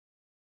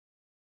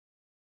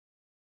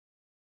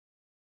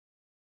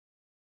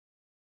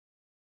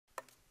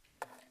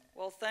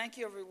Well, thank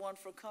you everyone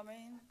for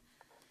coming.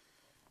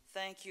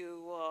 Thank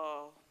you,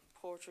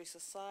 Poetry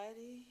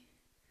Society,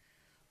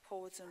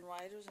 Poets and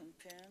Writers and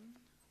Penn.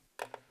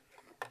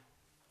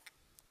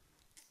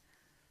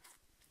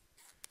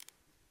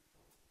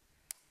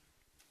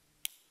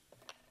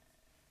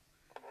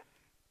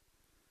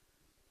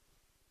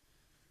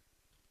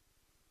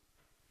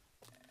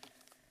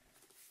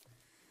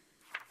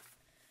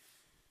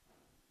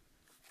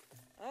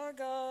 I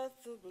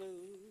got the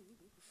blues,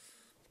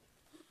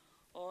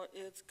 or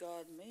it's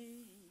got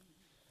me.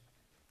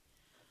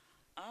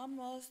 I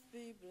must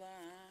be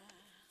blind,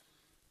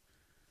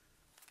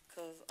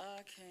 'cause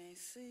I can't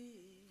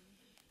see.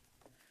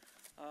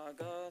 I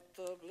got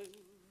the blues,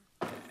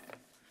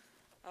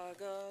 I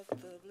got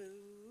the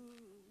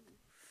blues,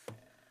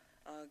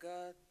 I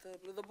got the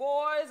blues. The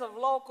boys of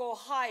Local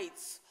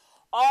Heights,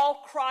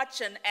 all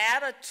crotch and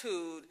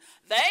attitude,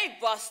 they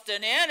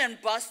bustin' in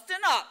and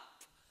bustin' up.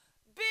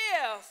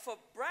 Beer for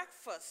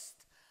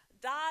breakfast,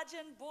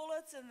 dodging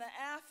bullets in the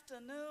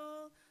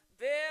afternoon,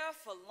 beer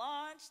for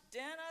lunch,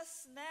 dinner,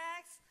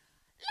 snacks.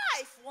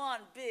 Life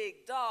one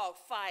big dog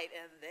fight,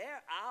 and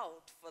they're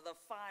out for the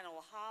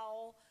final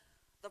howl.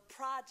 The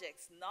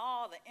projects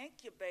gnaw the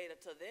incubator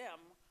to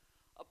them.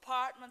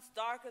 Apartments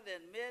darker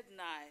than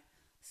midnight,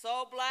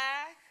 so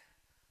black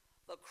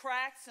the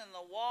cracks in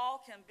the wall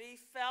can be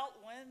felt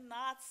when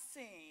not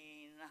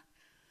seen.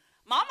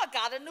 Mama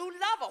got a new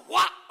lover,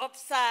 whop,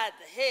 upside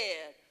the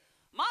head.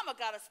 Mama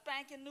got a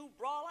spanking new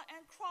brawler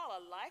and crawler,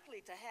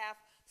 likely to have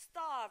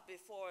starved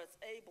before it's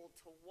able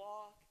to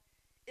walk.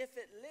 If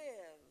it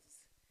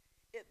lives,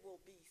 it will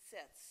be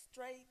set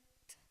straight.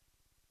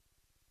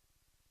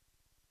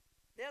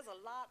 There's a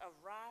lot of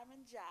rhyme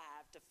and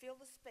jive to fill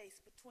the space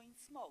between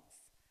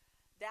smokes.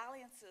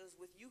 Dalliances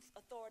with youth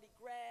authority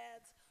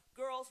grads,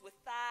 girls with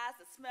thighs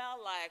that smell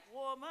like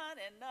woman,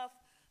 enough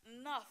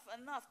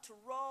to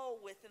roll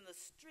with in the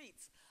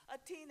streets. A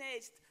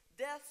teenage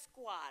death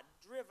squad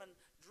driven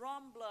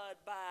drum blood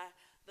by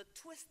the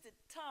twisted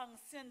tongue,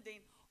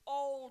 sending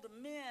old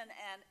men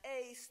and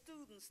A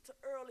students to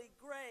early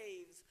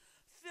graves,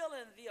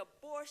 filling the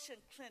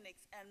abortion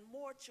clinics and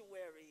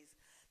mortuaries.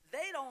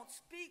 They don't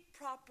speak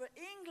proper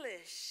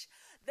English.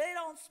 They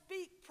don't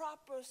speak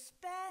proper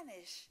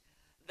Spanish.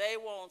 They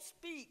won't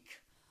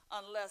speak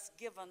unless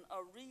given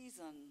a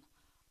reason.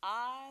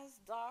 Eyes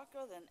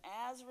darker than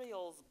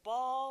Azrael's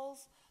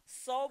balls,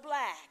 so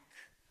black,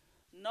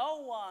 no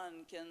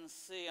one can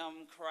see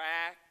 'em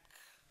crack.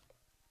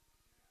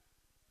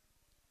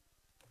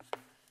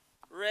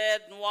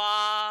 Red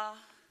noir,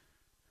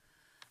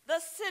 the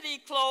city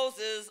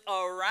closes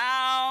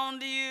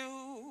around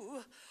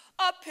you,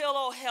 a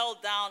pillow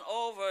held down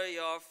over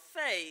your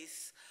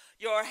face.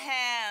 Your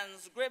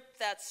hands grip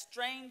that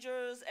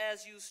stranger's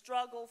as you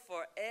struggle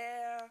for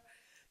air.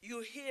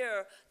 You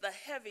hear the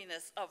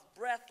heaviness of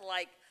breath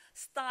like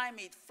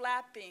stymied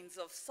flappings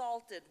of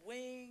salted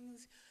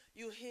wings.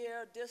 You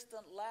hear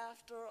distant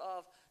laughter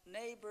of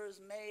neighbors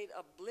made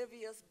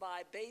oblivious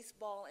by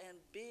baseball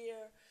and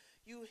beer.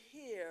 You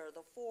hear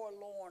the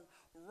forlorn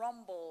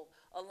rumble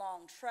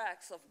along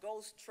tracks of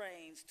ghost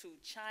trains to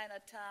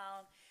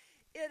Chinatown.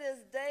 It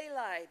is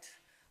daylight,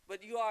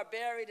 but you are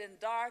buried in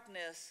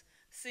darkness,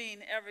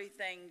 seeing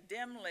everything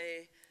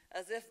dimly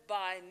as if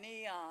by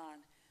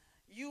neon.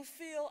 You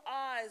feel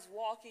eyes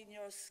walking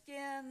your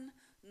skin,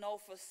 know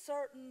for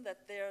certain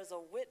that there's a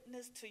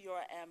witness to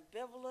your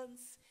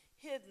ambivalence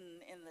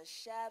hidden in the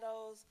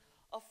shadows,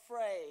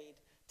 afraid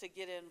to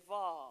get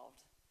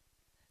involved.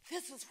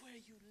 This is where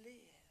you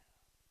live.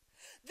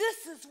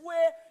 This is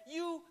where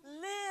you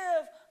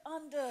live,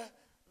 under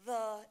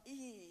the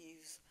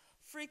eaves,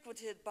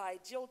 frequented by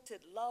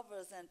jilted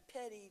lovers and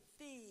petty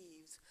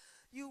thieves.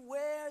 You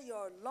wear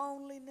your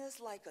loneliness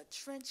like a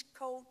trench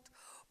coat,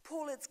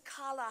 pull its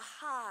collar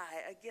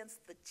high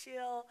against the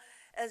chill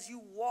as you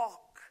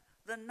walk.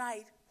 The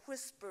night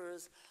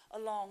whispers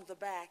along the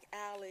back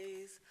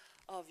alleys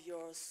of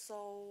your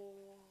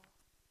soul.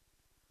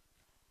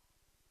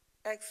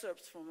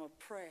 Excerpts from a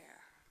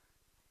prayer.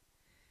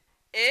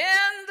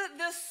 End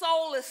this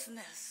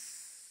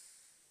soullessness.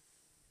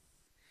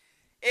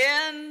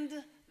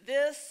 End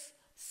this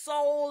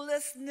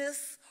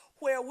soullessness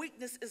where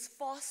weakness is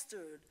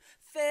fostered,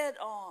 fed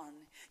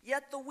on,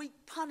 yet the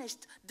weak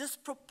punished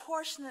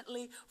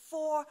disproportionately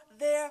for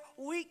their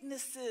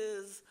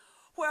weaknesses,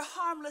 where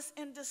harmless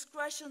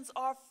indiscretions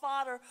are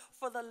fodder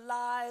for the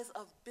lies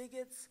of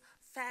bigots,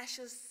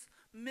 fascists,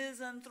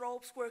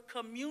 misanthropes, where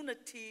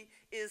community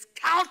is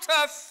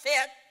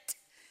counterfeit.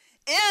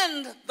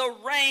 End the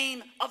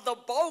reign of the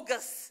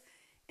bogus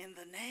in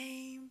the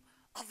name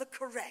of the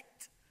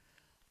correct.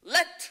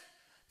 Let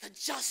the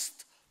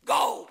just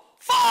go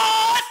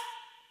forth.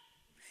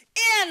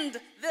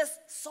 End this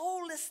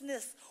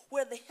soullessness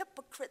where the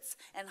hypocrites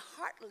and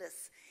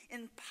heartless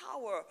in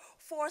power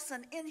force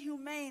an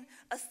inhumane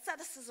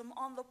asceticism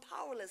on the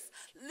powerless,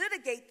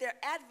 litigate their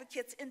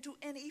advocates into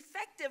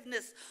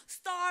ineffectiveness,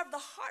 starve the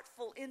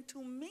heartful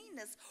into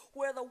meanness,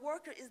 where the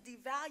worker is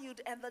devalued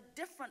and the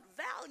different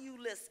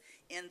valueless,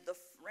 in the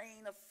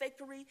reign of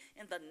fakery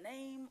in the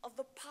name of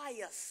the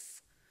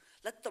pious.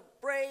 Let the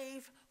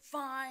brave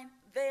find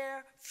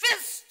their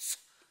fists.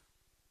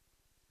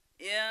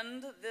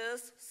 End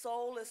this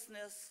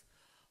soullessness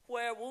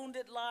where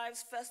wounded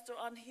lives fester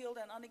unhealed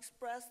and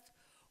unexpressed,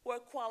 where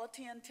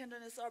quality and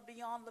tenderness are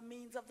beyond the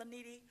means of the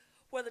needy,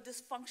 where the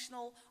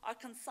dysfunctional are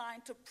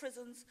consigned to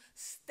prisons,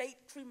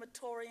 state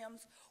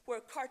crematoriums, where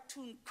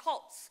cartoon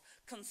cults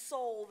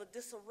console the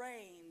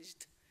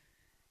disarranged.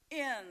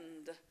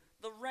 End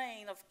the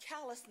reign of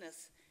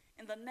callousness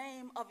in the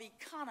name of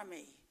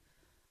economy.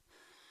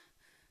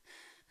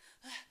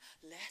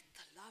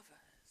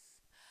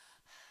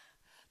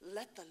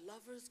 Let the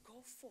lovers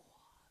go forth.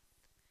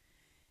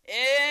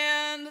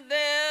 In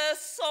this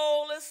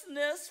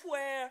soullessness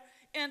where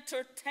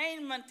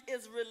entertainment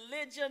is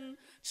religion,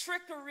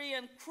 trickery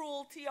and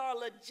cruelty are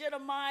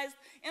legitimized,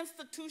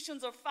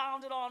 institutions are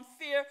founded on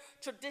fear,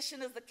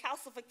 tradition is the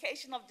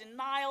calcification of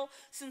denial,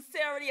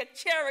 sincerity a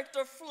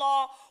character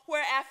flaw,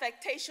 where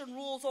affectation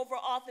rules over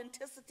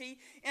authenticity,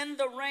 in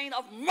the reign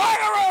of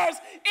murderers,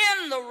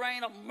 in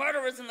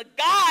the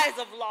guise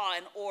of law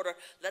and order,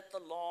 let the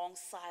long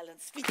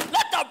silence speak.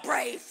 Let the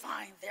brave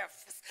find their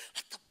fists.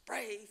 Let the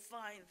brave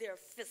find their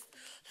fists.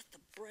 Let the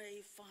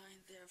brave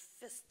find their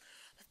fists.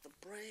 Let the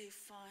brave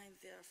find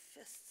their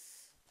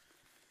fists.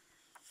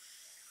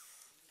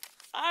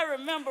 I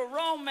remember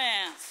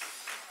romance.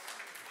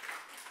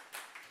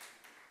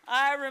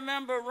 I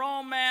remember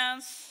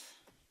romance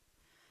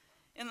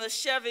in the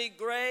Chevy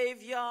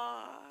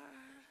graveyard.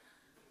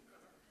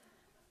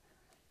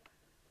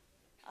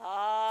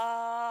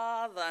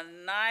 Ah, the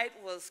night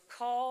was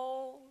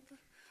cold.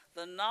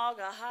 The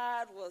Naga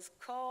hide was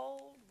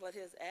cold, but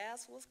his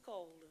ass was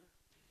colder.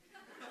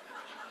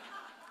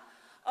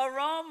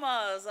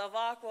 Aromas of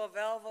aqua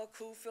velva,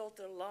 cool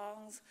filter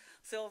lungs,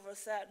 silver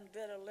satin,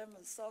 bitter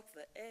lemon soaked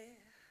the air.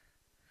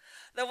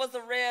 There was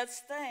the red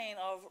stain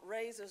of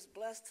razors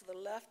blessed to the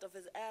left of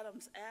his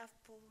Adam's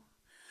apple.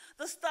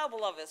 The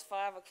stubble of his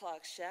 5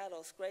 o'clock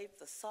shadow scraped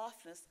the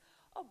softness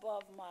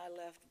above my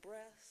left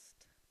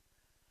breast.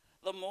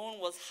 The moon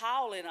was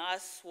howling, I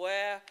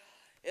swear.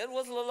 It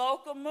was the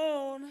local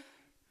moon.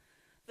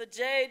 The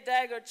jade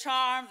dagger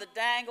charm that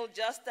dangled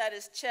just at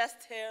his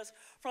chest hairs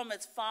from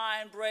its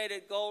fine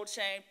braided gold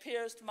chain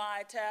pierced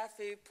my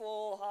taffy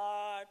pull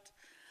heart.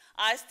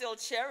 I still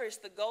cherish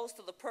the ghost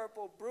of the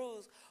purple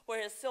bruise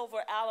where his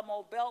silver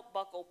Alamo belt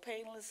buckle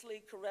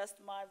painlessly caressed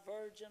my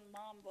virgin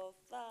mambo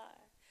thigh.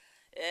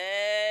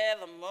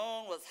 The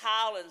moon was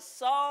howling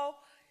so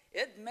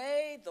it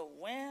made the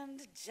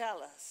wind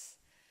jealous.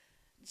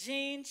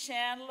 Gene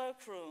Chandler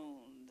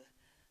crooned,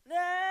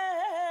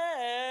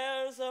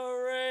 "There's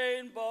a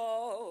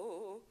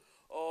rainbow,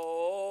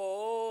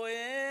 oh,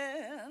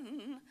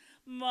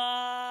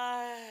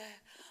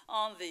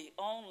 on the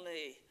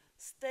only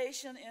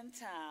station in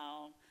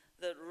town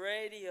that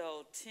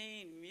radioed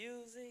teen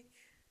music."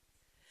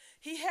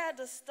 He had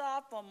to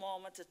stop a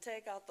moment to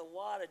take out the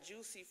wad of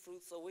juicy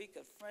fruit so we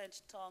could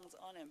French tongues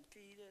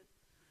unimpeded.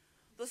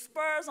 The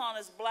spurs on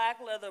his black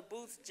leather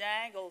boots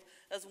jangled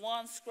as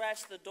one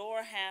scratched the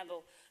door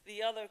handle,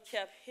 the other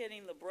kept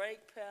hitting the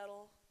brake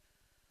pedal.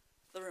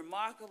 The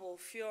remarkable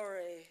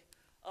fury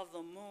of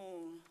the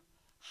moon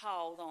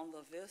howled on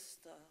the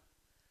vista.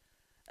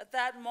 At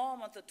that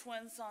moment, the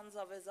twin suns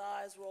of his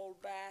eyes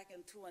rolled back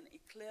into an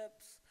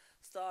eclipse.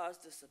 Stars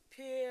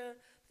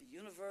disappeared, the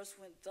universe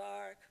went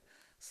dark.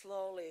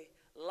 Slowly,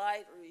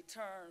 light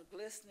returned,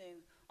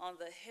 glistening on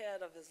the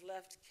head of his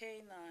left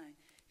canine.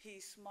 He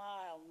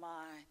smiled,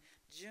 my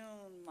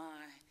June,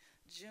 my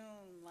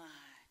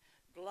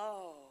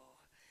glow.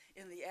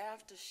 In the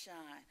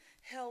aftershine,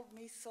 held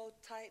me so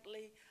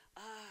tightly,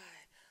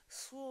 I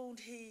swooned.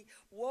 He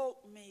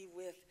woke me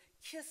with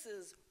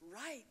kisses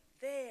right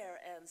there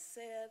and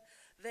said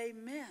they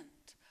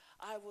meant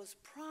I was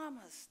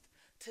promised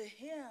to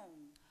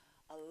him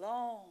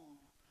alone,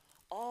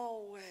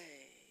 always.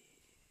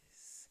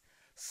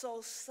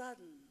 So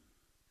sudden,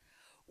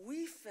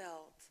 we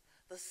felt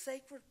the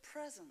sacred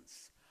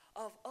presence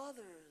of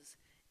others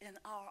in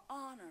our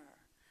honor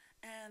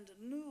and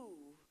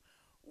knew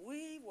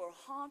we were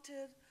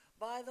haunted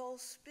by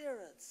those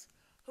spirits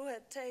who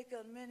had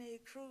taken many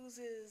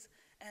cruises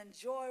and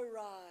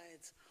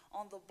joyrides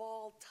on the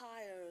bald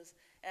tires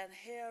and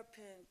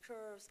hairpin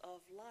curves of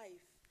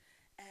life.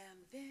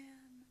 And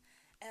then,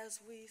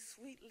 as we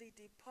sweetly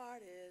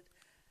departed,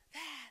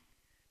 that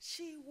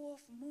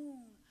she-wolf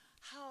moon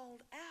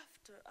howled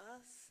after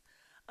us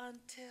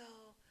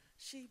until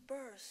she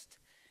burst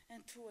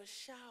into a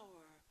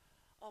shower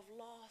of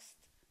lost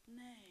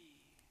names.